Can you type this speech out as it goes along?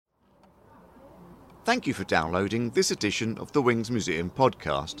Thank you for downloading this edition of the Wings Museum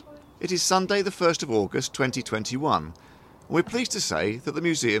podcast. It is Sunday the 1st of August 2021, and we're pleased to say that the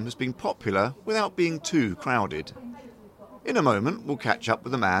museum has been popular without being too crowded. In a moment we'll catch up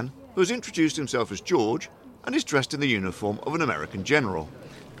with a man who has introduced himself as George and is dressed in the uniform of an American general.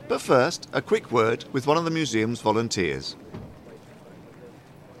 But first, a quick word with one of the museum's volunteers.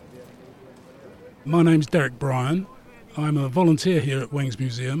 My name's Derek Bryan. I'm a volunteer here at Wings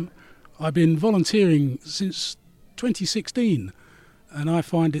Museum. I've been volunteering since 2016, and I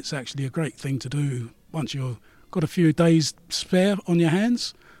find it's actually a great thing to do once you've got a few days spare on your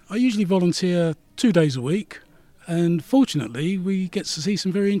hands. I usually volunteer 2 days a week, and fortunately we get to see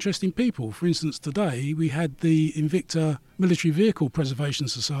some very interesting people. For instance, today we had the Invicta Military Vehicle Preservation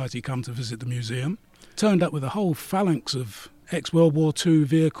Society come to visit the museum. Turned up with a whole phalanx of ex-World War II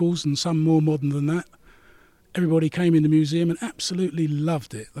vehicles and some more modern than that. Everybody came in the museum and absolutely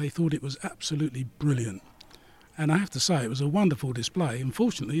loved it. They thought it was absolutely brilliant. And I have to say, it was a wonderful display.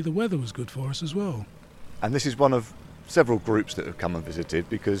 Unfortunately, the weather was good for us as well. And this is one of several groups that have come and visited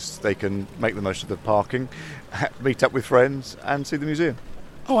because they can make the most of the parking, meet up with friends and see the museum.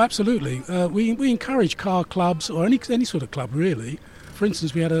 Oh, absolutely. We encourage car clubs, or any sort of club really. For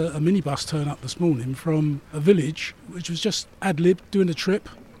instance, we had a minibus turn up this morning from a village which was just ad-lib doing a trip,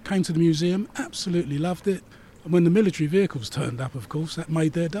 came to the museum, absolutely loved it. And when the military vehicles turned up, of course, that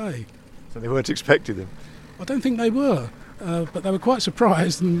made their day. So they weren't expecting them? I don't think they were, but they were quite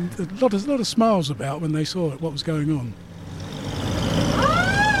surprised, and a lot of smiles about when they saw what was going on.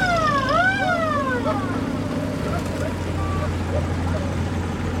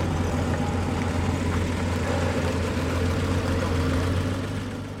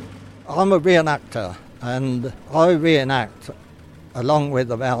 I'm a reenactor, and I reenact along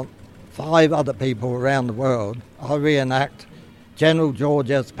with about 5 other people around the world. I reenact General George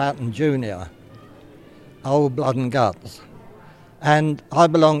S. Patton Jr., Old Blood and Guts. And I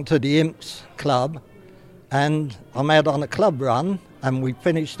belong to the Imps Club, and I'm out on a club run, and we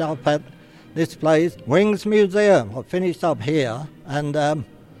finished up at this place, Wings Museum. I finished up here, and I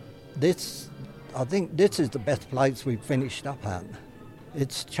think this is the best place we've finished up at.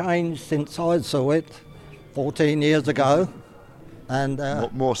 It's changed since I saw it 14 years ago. And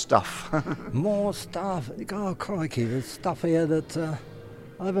more stuff. More stuff. Oh, crikey, there's stuff here that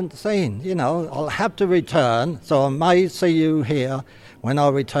I haven't seen. You know, I'll have to return, so I may see you here when I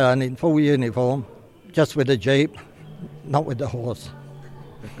return in full uniform, just with a jeep, not with the horse.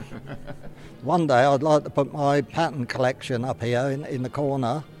 One day I'd like to put my Patton collection up here in the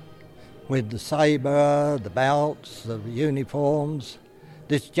corner with the sabre, the belts, the uniforms.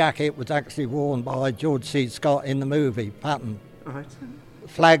 This jacket was actually worn by George C. Scott in the movie Patton. Right.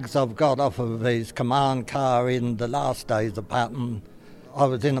 Flags I've got off of his command car in the last days of Patton. I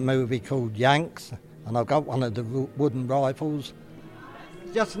was in a movie called Yanks, and I've got one of the wooden rifles.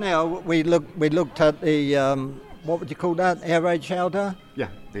 Just now we looked at the what would you call that? Air raid shelter? Yeah,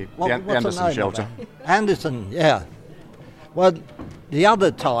 the Anderson shelter. Anderson, yeah. Well, the other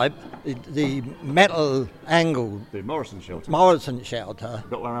type, the metal angled. The Morrison shelter. Morrison shelter.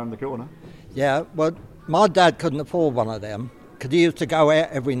 Got one around the corner. Yeah. Well, my dad couldn't afford one of them, because he used to go out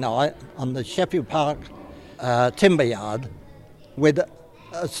every night on the Sheffield Park timber yard with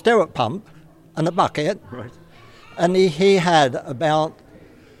a stirrup pump and a bucket. Right. And he had about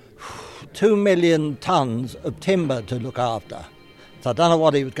 2 million tonnes of timber to look after. So I don't know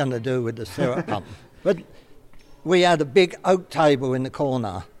what he was going to do with the stirrup pump. But we had a big oak table in the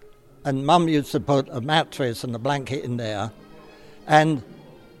corner, and Mum used to put a mattress and a blanket in there and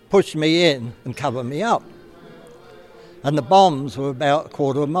push me in and cover me up. And the bombs were about a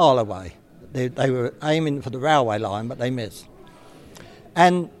quarter of a mile away. They were aiming for the railway line, but they missed.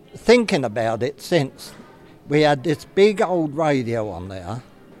 And thinking about it since, we had this big old radio on there.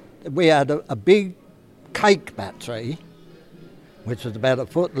 We had a big cake battery, which was about 1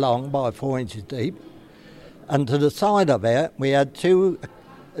 foot long by 4 inches deep. And to the side of it, we had 2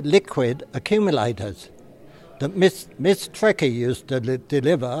 liquid accumulators that Miss Tricky used to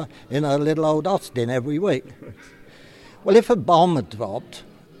deliver in her little old Austin every week. Well, if a bomb had dropped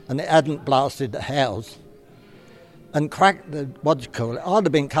and it hadn't blasted the house and cracked the, I'd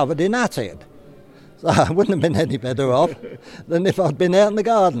have been covered in acid. So I wouldn't have been any better off than if I'd been out in the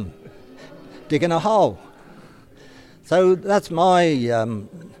garden digging a hole. So that's my,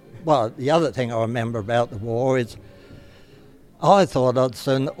 the other thing I remember about the war is I thought I'd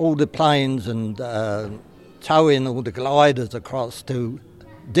seen all the planes and towing all the gliders across to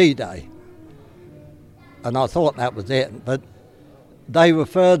D-Day. And I thought that was it, but they were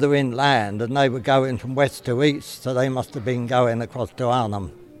further inland and they were going from west to east, so they must have been going across to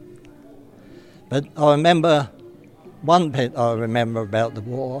Arnhem. But I remember one bit I remember about the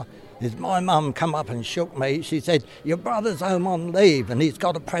war is my mum come up and shook me. She said, "Your brother's home on leave and he's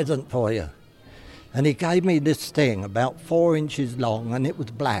got a present for you." And he gave me this thing about 4 inches long, and it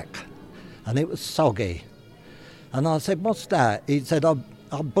was black and it was soggy. And I said, "What's that?" He said, I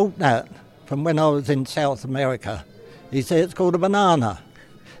bought that from when I was in South America. He said, "It's called a banana."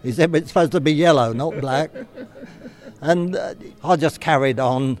 He said, "But it's supposed to be yellow, not black." And I just carried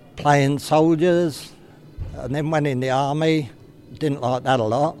on playing soldiers and then went in the army. Didn't like that a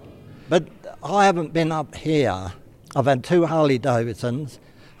lot. But I haven't been up here. I've had 2 Harley Davidsons.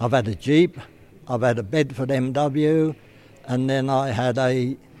 I've had a Jeep. I've had a Bedford MW. And then I had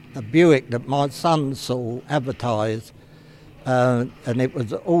a Buick that my son saw advertised. And it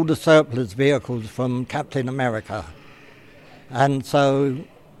was all the surplus vehicles from Captain America. And so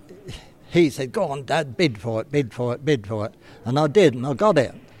he said, "Go on, Dad, bid for it, bid for it, bid for it." And I did, and I got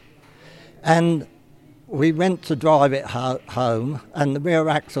it. And we went to drive it home, and the rear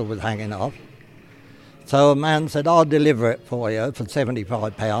axle was hanging off. So a man said, "I'll deliver it for you for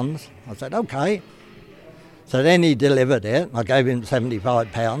 £75. I said, "OK." So then he delivered it. I gave him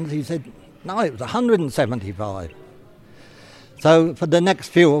 £75. He said, "No, it was £175. So for the next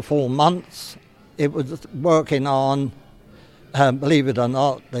few or 4 months, it was working on, believe it or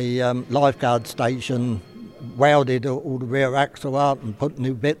not, the lifeguard station welded all the rear axle up and put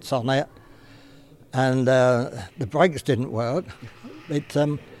new bits on it. And the brakes didn't work.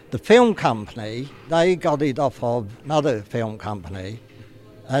 The film company, they got it off of another film company,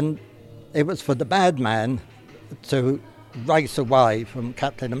 and it was for the bad man to race away from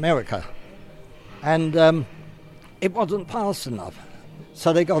Captain America. And it wasn't fast enough.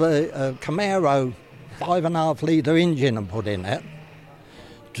 So they got a Camaro 5.5 litre engine and put in it,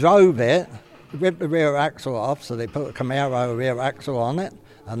 drove it, ripped the rear axle off, so they put a Camaro rear axle on it,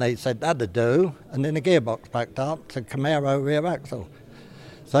 and they said that'd do, and then the gearbox packed up to Camaro rear axle.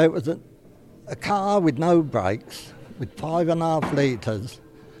 So it was a car with no brakes, with 5.5 litres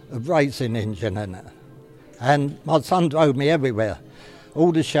of racing engine in it. And my son drove me everywhere,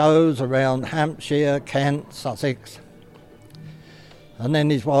 all the shows around Hampshire, Kent, Sussex. And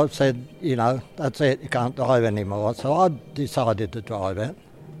then his wife said, "You know, that's it, you can't drive anymore." So I decided to drive it.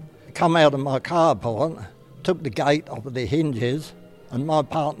 Come out of my carport, took the gate off of the hinges, and my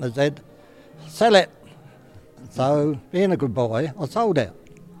partner said, "Sell it." So, being a good boy, I sold it.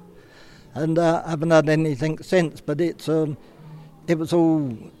 And I haven't had anything since, but it was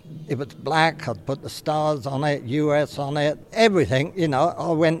black. I'd put the stars on it, US on it, everything, you know.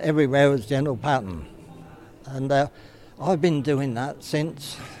 I went everywhere as General Patton. And I've been doing that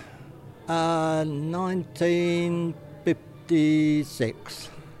since 1956.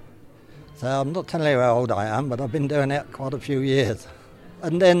 So I'm not telling you how old I am, but I've been doing it quite a few years.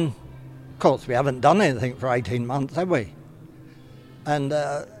 And then, of course, we haven't done anything for 18 months, have we? And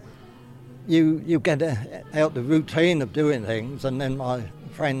you get out the routine of doing things, and then my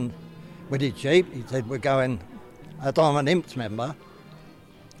friend with his Jeep, he said, "We're going," I'm an IMPS member.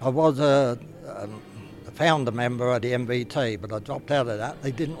 I was a founder member of the MVT, but I dropped out of that.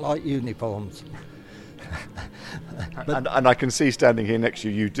 They didn't like uniforms. And I can see standing here next to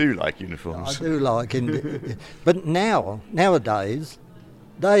you, you do like uniforms. I do like it. But nowadays,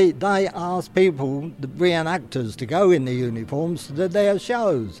 they ask people, the reenactors, to go in the uniforms to their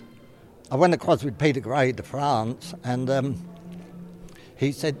shows. I went across with Peter Gray to France, and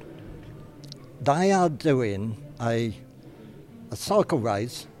he said they are doing a cycle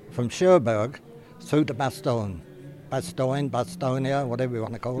race from Cherbourg through to Bastogne, whatever you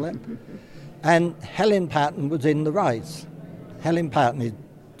want to call it. And Helen Patton was in the race. Helen Patton is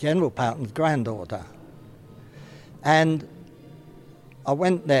General Patton's granddaughter. And I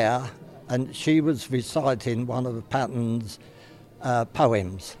went there, and she was reciting one of Patton's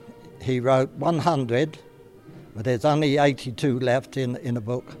poems. He wrote 100, but there's only 82 left in the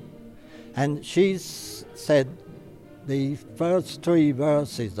book. And she said the first 3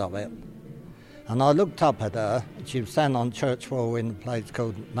 verses of it. And I looked up at her. She was standing on Church Wall in a place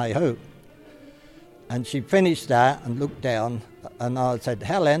called Mayhew. And she finished that and looked down, and I said,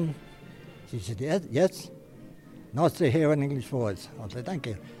 "Helen?" She said, "Yes. Nice to hear an English voice." I said, "Thank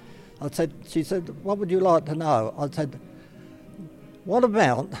you." She said, "What would you like to know?" I said, "What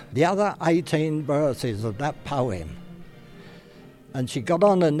about the other 18 verses of that poem?" And she got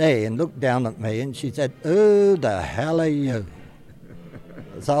on her knee and looked down at me, and she said, "Who the hell are you?"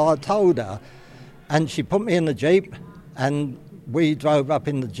 So I told her, and she put me in the Jeep, and we drove up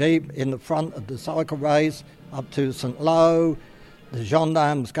in the Jeep in the front of the cycle race up to St. Lo. The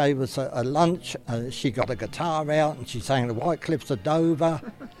gendarmes gave us a lunch. She got a guitar out and she sang the White Cliffs of Dover.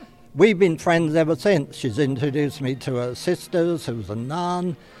 we've been friends ever since. She's introduced me to her sisters, who's a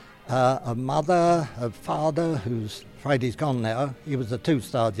nun, a mother, a father, who's afraid he's gone now. He was a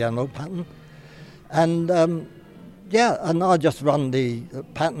 2-star General Patton. And and I just run the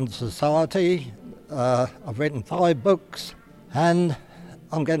Patton Society. I've written 5 books, and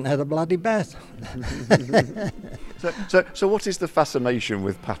I'm getting out of bloody bed. So what is the fascination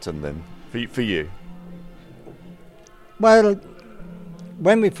with Patton then, for you? Well,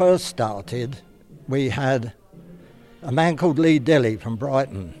 when we first started, we had a man called Lee Dilley from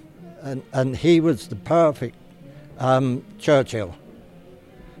Brighton, and he was the perfect Churchill.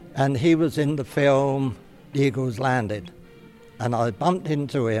 And he was in the film The Eagles Landed. And I bumped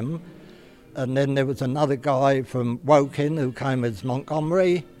into him, and then there was another guy from Woking who came as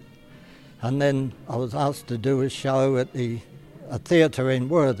Montgomery, and then I was asked to do a show at a theatre in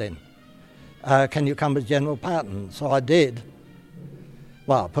Worthing. Can you come as General Patton? So I did.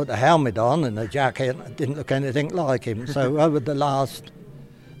 Well, I put a helmet on and a jacket. It didn't look anything like him. So over the last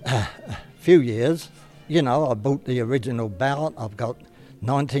few years, I bought the original belt. I've got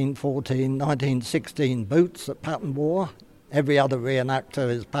 1914, 1916 boots that Patton wore. Every other reenactor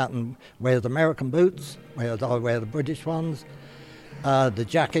is Patton wears American boots, whereas I wear the British ones. The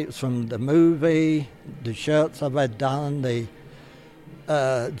jackets from the movie, the shirts I've had done, the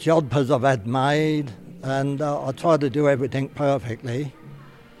jodhpurs I've had made, and I try to do everything perfectly.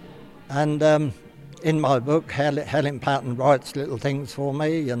 And in my book, Helen Patton writes little things for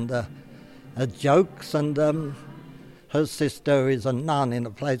me and jokes, and her sister is a nun in a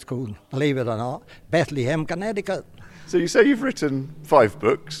place called, believe it or not, Bethlehem, Connecticut. So you say you've written 5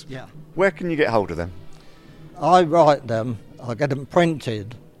 books. Yeah. Where can you get hold of them? I write them, I get them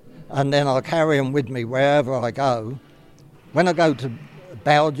printed, and then I carry them with me wherever I go. When I go to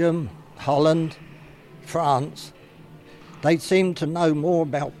Belgium, Holland, France, they seem to know more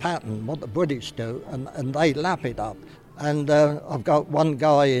about Patton, what the British do, and they lap it up. And I've got one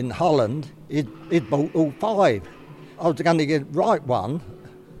guy in Holland, he'd bought all 5. I was going to write one,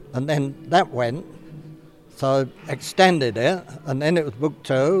 and then that went. So I extended it, and then it was book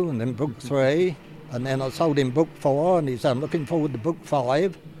 2, and then book 3, and then I sold him book 4, and he said, I'm looking forward to book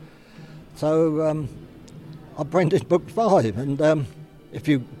 5. So I printed book 5, and if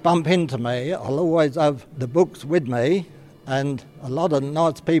you bump into me, I'll always have the books with me, and a lot of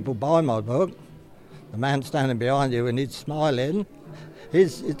nice people buy my book. The man standing behind you, and he's smiling.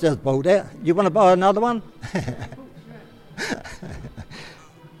 He's just bought it. You want to buy another one?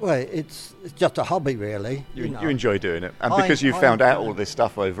 Well, it's just a hobby, really. You enjoy doing it. And because you've found out all this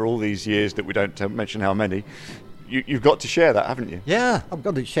stuff over all these years that we don't mention how many, you've got to share that, haven't you? Yeah, I've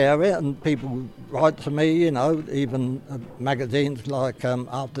got to share it, and people write to me, even magazines like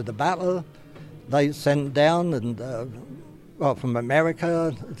After the Battle, they send down, and from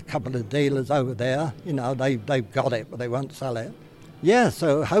America, a couple of dealers over there, they've got it, but they won't sell it. Yeah,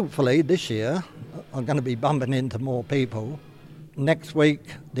 so hopefully this year I'm going to be bumping into more people. Next week,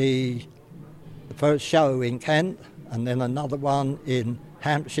 the first show in Kent, and then another one in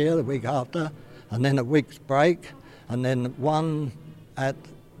Hampshire the week after, and then a week's break, and then one at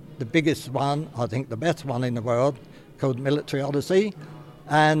the biggest one, I think the best one in the world, called Military Odyssey,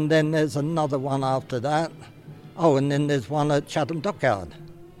 and then there's another one after that. Oh, and then there's one at Chatham Dockyard.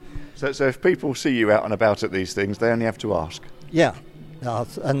 So if people see you out and about at these things, they only have to ask? Yeah,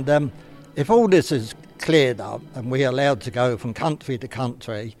 and if all this is cleared up and we're allowed to go from country to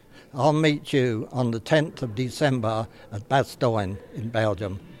country, I'll meet you on the 10th of December at Bastogne in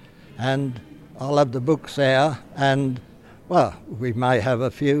Belgium, and I'll have the books there, and we may have a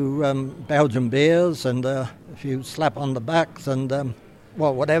few Belgian beers and a few slap on the backs and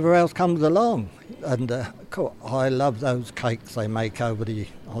whatever else comes along. And I love those cakes they make over the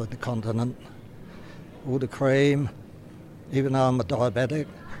continent, all the cream, even though I'm a diabetic.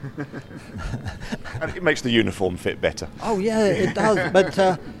 And it makes the uniform fit better. Oh yeah, it does.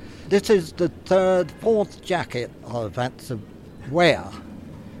 But this is the 4th jacket I've had to wear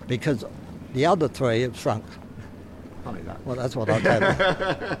because the other 3 have shrunk. Funny that. Well, that's what I tell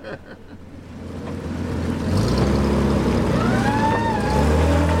you.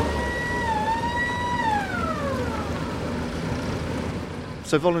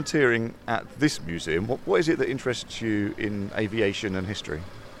 So volunteering at this museum, what is it that interests you in aviation and history?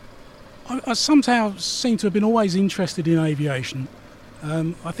 I somehow seem to have been always interested in aviation.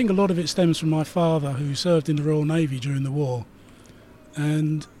 I think a lot of it stems from my father, who served in the Royal Navy during the war.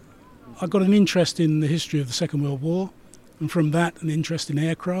 And I got an interest in the history of the Second World War, and from that an interest in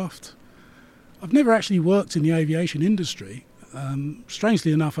aircraft. I've never actually worked in the aviation industry.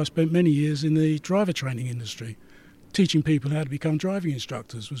 Strangely enough, I spent many years in the driver training industry, teaching people how to become driving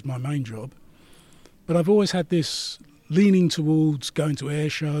instructors was my main job. But I've always had this leaning towards going to air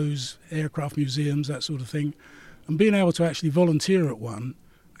shows, aircraft museums, that sort of thing, and being able to actually volunteer at one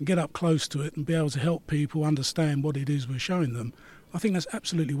and get up close to it and be able to help people understand what it is we're showing them. I think that's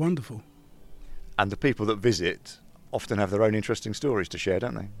absolutely wonderful. And the people that visit often have their own interesting stories to share,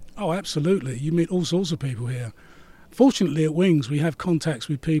 don't they? Oh, absolutely. You meet all sorts of people here. Fortunately, at Wings, we have contacts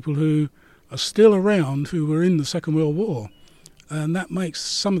with people who are still around who were in the Second World War. And that makes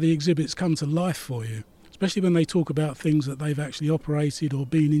some of the exhibits come to life for you, especially when they talk about things that they've actually operated or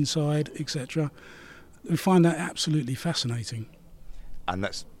been inside, etc. We find that absolutely fascinating. And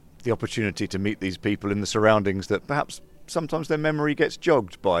that's the opportunity to meet these people in the surroundings that perhaps sometimes their memory gets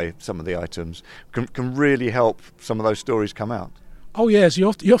jogged by some of the items, can really help some of those stories come out. Oh yes, you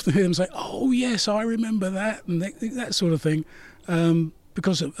often hear them say, "Oh yes, I remember that," and that sort of thing.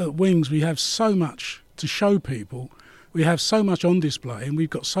 Because at Wings we have so much to show people, we have so much on display, and we've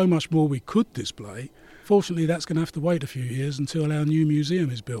got so much more we could display. Fortunately, that's going to have to wait a few years until our new museum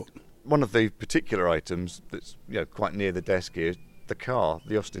is built. One of the particular items that's quite near the desk here, the car,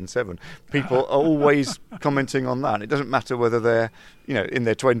 the Austin 7. People are always commenting on that. It doesn't matter whether they're in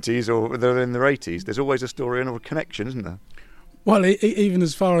their 20s or whether they're in their 80s. There's always a story and a connection, isn't there? Well, even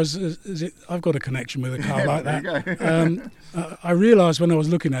as far as I've got a connection with a car like that. I realised when I was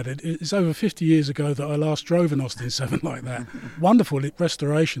looking at it, it's over 50 years ago that I last drove an Austin 7 like that. Wonderful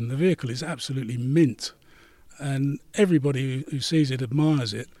restoration. The vehicle is absolutely mint, and everybody who sees it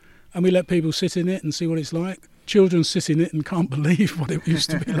admires it. And we let people sit in it and see what it's like. Children sit in it and can't believe what it used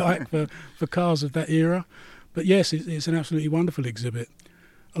to be like for cars of that era. But yes, it's an absolutely wonderful exhibit.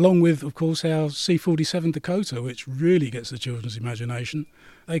 Along with, of course, our C-47 Dakota, which really gets the children's imagination.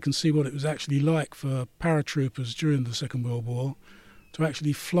 They can see what it was actually like for paratroopers during the Second World War to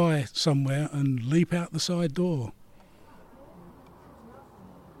actually fly somewhere and leap out the side door.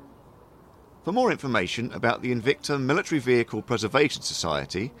 For more information about the Invicta Military Vehicle Preservation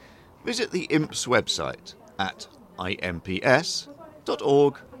Society, visit the IMPS website at imps.org.uk.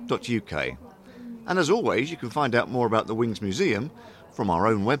 And as always, you can find out more about the Wings Museum from our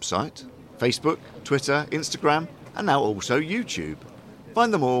own website, Facebook, Twitter, Instagram, and now also YouTube.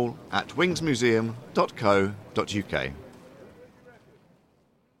 Find them all at wingsmuseum.co.uk.